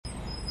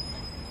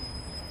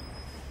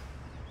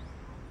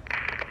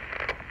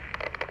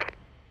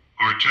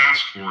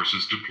task force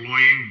is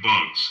deploying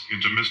bugs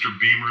into Mr.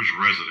 Beamer's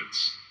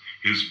residence,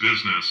 his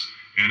business,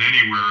 and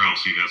anywhere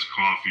else he has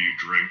coffee,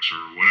 drinks,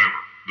 or whatever.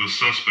 The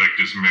suspect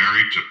is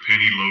married to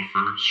Penny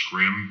Loafer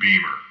Scrim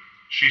Beamer.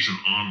 She's an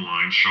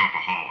online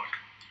shopaholic,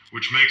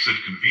 which makes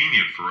it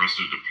convenient for us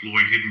to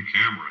deploy hidden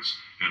cameras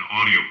and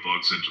audio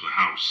bugs into the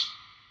house.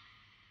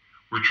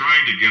 We're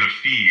trying to get a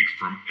feed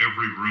from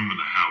every room in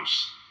the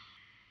house.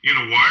 In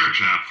a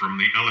wiretap from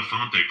the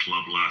Elefante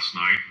Club last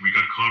night, we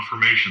got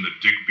confirmation that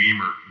Dick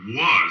Beamer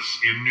was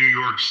in New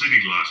York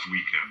City last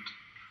weekend.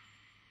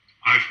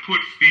 I've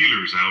put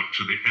feelers out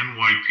to the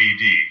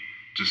NYPD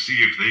to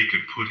see if they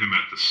could put him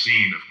at the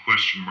scene of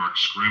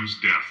Scrim's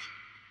death.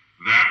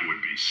 That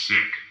would be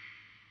sick.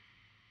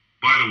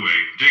 By the way,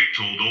 Dick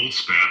told Old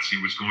Spats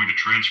he was going to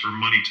transfer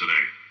money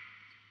today.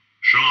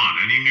 Sean,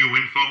 any new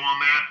info on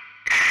that?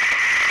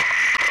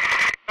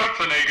 That's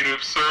a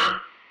negative,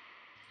 sir.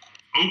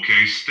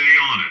 Okay, stay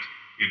on it.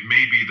 It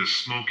may be the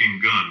smoking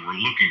gun we're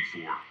looking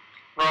for.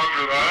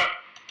 Roger that.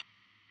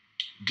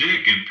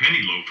 Dick and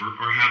Penny Loafer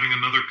are having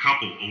another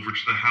couple over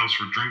to the house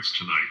for drinks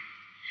tonight.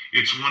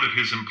 It's one of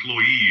his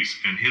employees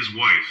and his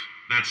wife,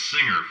 that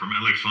singer from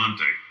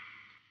Elefante.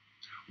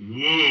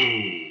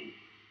 Whoa!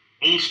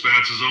 Old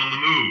Spats is on the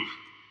move.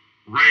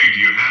 Ray, do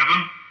you have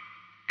him?